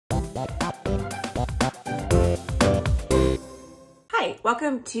Hi,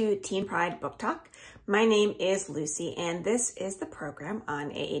 welcome to Teen Pride Book Talk. My name is Lucy, and this is the program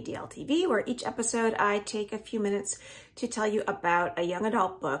on AADL TV, where each episode I take a few minutes to tell you about a young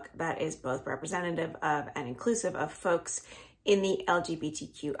adult book that is both representative of and inclusive of folks in the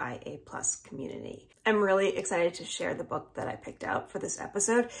LGBTQIA+ community. I'm really excited to share the book that I picked out for this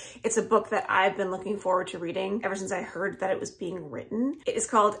episode. It's a book that I've been looking forward to reading ever since I heard that it was being written. It is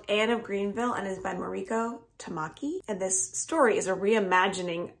called Anne of Greenville and is by Mariko Tamaki. And this story is a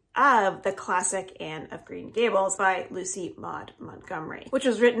reimagining of the classic Anne of Green Gables by Lucy Maud Montgomery, which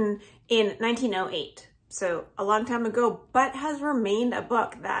was written in 1908. So a long time ago, but has remained a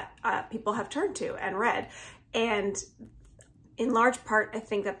book that people have turned to and read. And in large part, I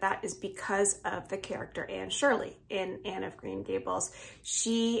think that that is because of the character Anne Shirley in Anne of Green Gables.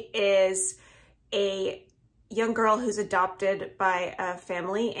 She is a young girl who's adopted by a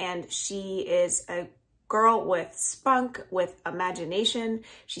family, and she is a girl with spunk, with imagination.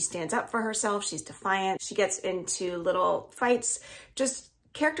 She stands up for herself. She's defiant. She gets into little fights, just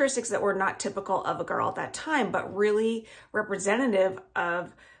characteristics that were not typical of a girl at that time, but really representative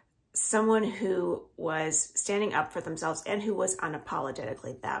of someone who was standing up for themselves and who was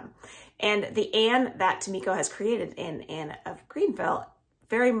unapologetically them. And the Anne that Tamiko has created in Anne of Greenville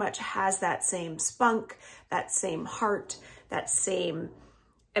very much has that same spunk, that same heart, that same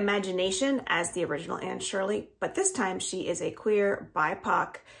imagination as the original Anne Shirley, but this time she is a queer,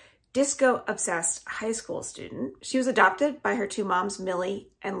 BIPOC, disco-obsessed high school student. She was adopted by her two moms, Millie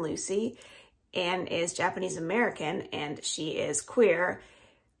and Lucy. Anne is Japanese American and she is queer.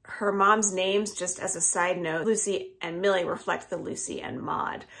 Her mom's names, just as a side note, Lucy and Millie reflect the Lucy and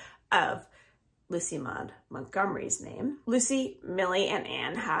Maud of Lucy Maud Montgomery's name. Lucy, Millie, and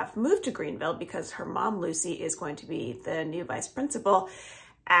Anne have moved to Greenville because her mom, Lucy, is going to be the new vice principal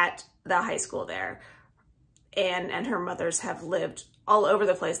at the high school there. Anne and her mothers have lived all over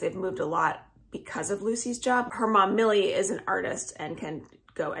the place. They've moved a lot because of Lucy's job. Her mom, Millie, is an artist and can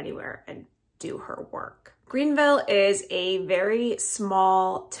go anywhere and do her work. Greenville is a very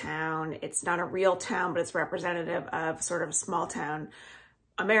small town. It's not a real town, but it's representative of sort of small town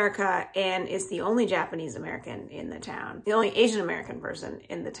America, and is the only Japanese American in the town, the only Asian American person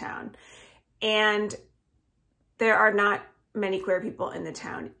in the town. And there are not many queer people in the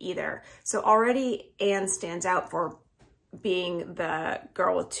town either. So already Anne stands out for being the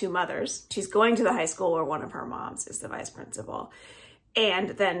girl with two mothers. She's going to the high school where one of her moms is the vice principal. And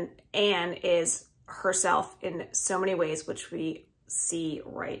then Anne is herself in so many ways, which we see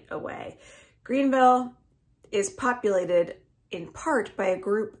right away. Greenville is populated in part by a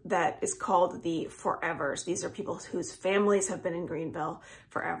group that is called the Forevers. These are people whose families have been in Greenville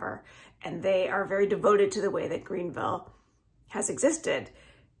forever, and they are very devoted to the way that Greenville has existed.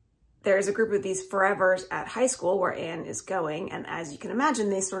 There is a group of these Forevers at high school where Anne is going, and as you can imagine,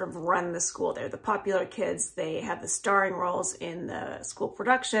 they sort of run the school. They're the popular kids. They have the starring roles in the school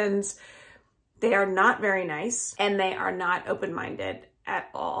productions. They are not very nice, and they are not open-minded at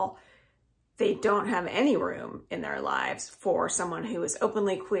all. They don't have any room in their lives for someone who is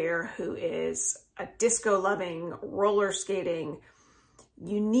openly queer, who is a disco-loving, roller-skating,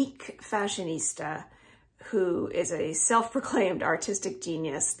 unique fashionista, who is a self-proclaimed artistic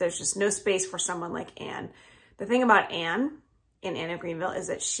genius. There's just no space for someone like Anne. The thing about Anne in Anne of Greenville is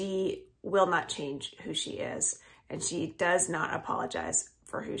that she will not change who she is, and she does not apologize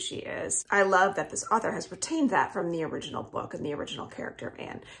for who she is. I love that this author has retained that from the original book and the original character of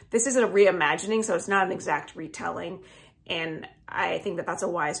Anne. This is a reimagining, so it's not an exact retelling, and I think that that's a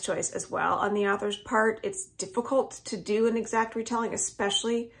wise choice as well on the author's part. It's difficult to do an exact retelling,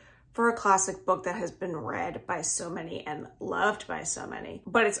 especially for a classic book that has been read by so many and loved by so many.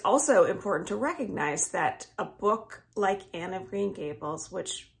 But it's also important to recognize that a book like Anne of Green Gables,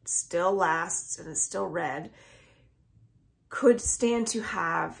 which still lasts and is still read, could stand to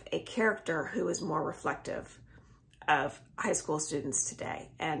have a character who is more reflective of high school students today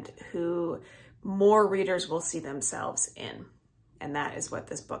and who more readers will see themselves in. And that is what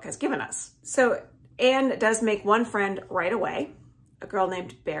this book has given us. So Anne does make one friend right away, a girl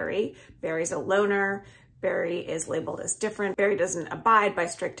named Barry. Barry's a loner. Barry is labeled as different. Barry doesn't abide by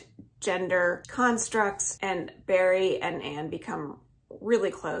strict gender constructs, and Barry and Anne become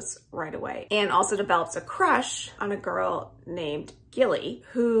really close right away. Anne also develops a crush on a girl named Gilly,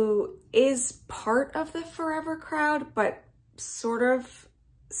 who is part of the Forever crowd, but sort of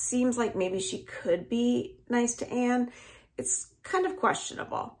seems like maybe she could be nice to Anne. It's kind of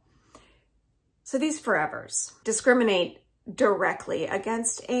questionable. So these Forevers discriminate directly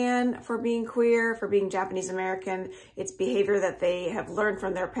against Anne for being queer, for being Japanese American. It's behavior that they have learned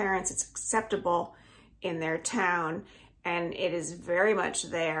from their parents. It's acceptable in their town, and it is very much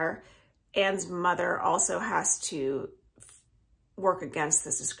there. Anne's mother also has to work against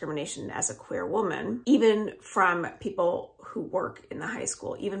this discrimination as a queer woman, even from people who work in the high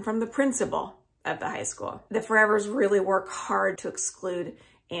school, even from the principal of the high school. The Forevers really work hard to exclude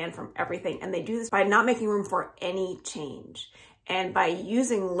Anne from everything, and they do this by not making room for any change and by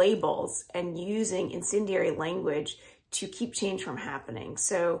using labels and using incendiary language to keep change from happening.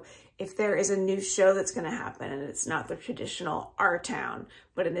 So if there is a new show that's going to happen and it's not the traditional Our Town,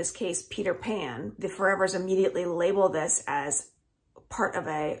 but in this case Peter Pan, the Forevers immediately label this as part of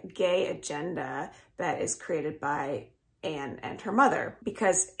a gay agenda that is created by Anne and her mother.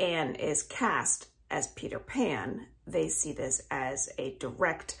 Because Anne is cast as Peter Pan, they see this as a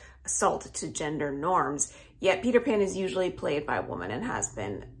direct assault to gender norms, yet Peter Pan is usually played by a woman and has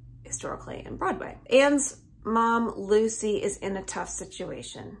been historically in Broadway. Anne's mom, Lucy, is in a tough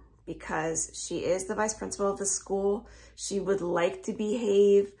situation because she is the vice principal of the school. She would like to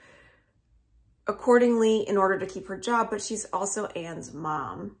behave accordingly in order to keep her job, but she's also Anne's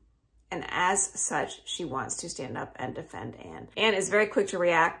mom. And as such, she wants to stand up and defend Anne. Anne is very quick to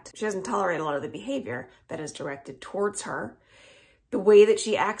react. She doesn't tolerate a lot of the behavior that is directed towards her. The way that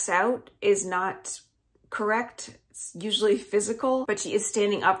she acts out is not correct. It's usually physical, but she is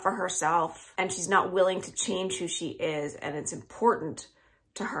standing up for herself and she's not willing to change who she is. And it's important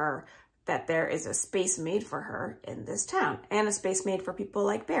to her that there is a space made for her in this town, and a space made for people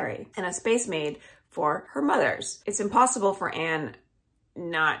like Barry, and a space made for her mothers. It's impossible for Anne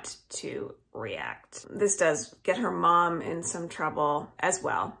not to react. This does get her mom in some trouble as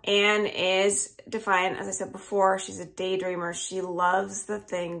well. Anne is defiant, as I said before. She's a daydreamer. She loves the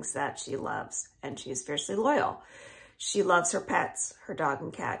things that she loves, and she is fiercely loyal. She loves her pets, her dog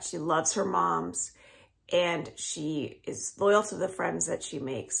and cat. She loves her moms, and she is loyal to the friends that she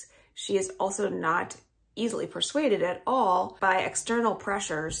makes. She is also not easily persuaded at all by external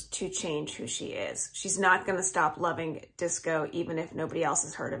pressures to change who she is. She's not going to stop loving disco even if nobody else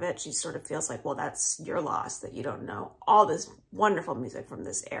has heard of it. She sort of feels like, well, that's your loss that you don't know all this wonderful music from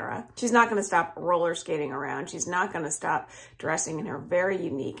this era. She's not going to stop roller skating around. She's not going to stop dressing in her very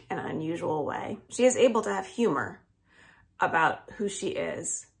unique and unusual way. She is able to have humor about who she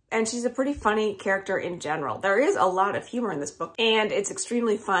is. And she's a pretty funny character in general. There is a lot of humor in this book, and it's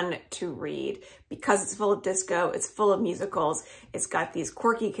extremely fun to read because it's full of disco, it's full of musicals, it's got these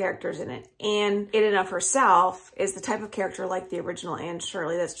quirky characters in it. Anne, in and of herself, is the type of character like the original Anne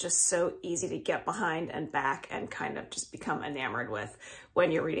Shirley that's just so easy to get behind and back and kind of just become enamored with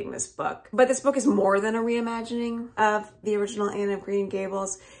when you're reading this book. But this book is more than a reimagining of the original Anne of Green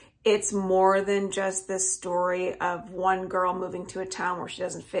Gables. It's more than just this story of one girl moving to a town where she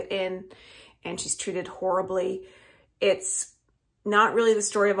doesn't fit in and she's treated horribly. It's not really the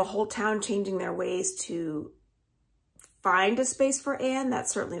story of a whole town changing their ways to find a space for Anne. That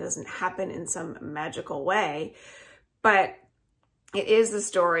certainly doesn't happen in some magical way, but it is the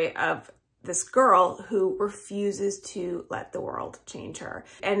story of this girl who refuses to let the world change her.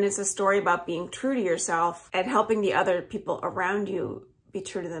 And it's a story about being true to yourself and helping the other people around you be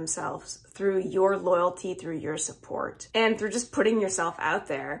true to themselves through your loyalty, through your support, and through just putting yourself out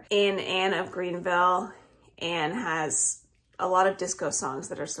there. In Anne of Greenville, Anne has a lot of disco songs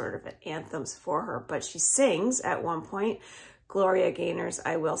that are sort of anthems for her, but she sings at one point Gloria Gaynor's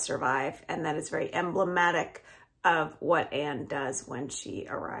I Will Survive, and that is very emblematic of what Anne does when she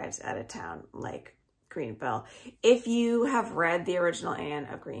arrives at a town like Greenville. If you have read the original Anne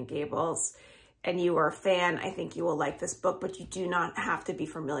of Green Gables, and you are a fan, I think you will like this book, but you do not have to be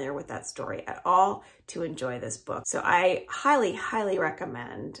familiar with that story at all to enjoy this book. So I highly, highly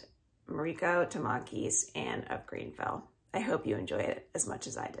recommend Mariko Tamaki's Anne of Greenville. I hope you enjoy it as much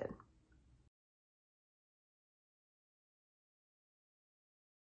as I did.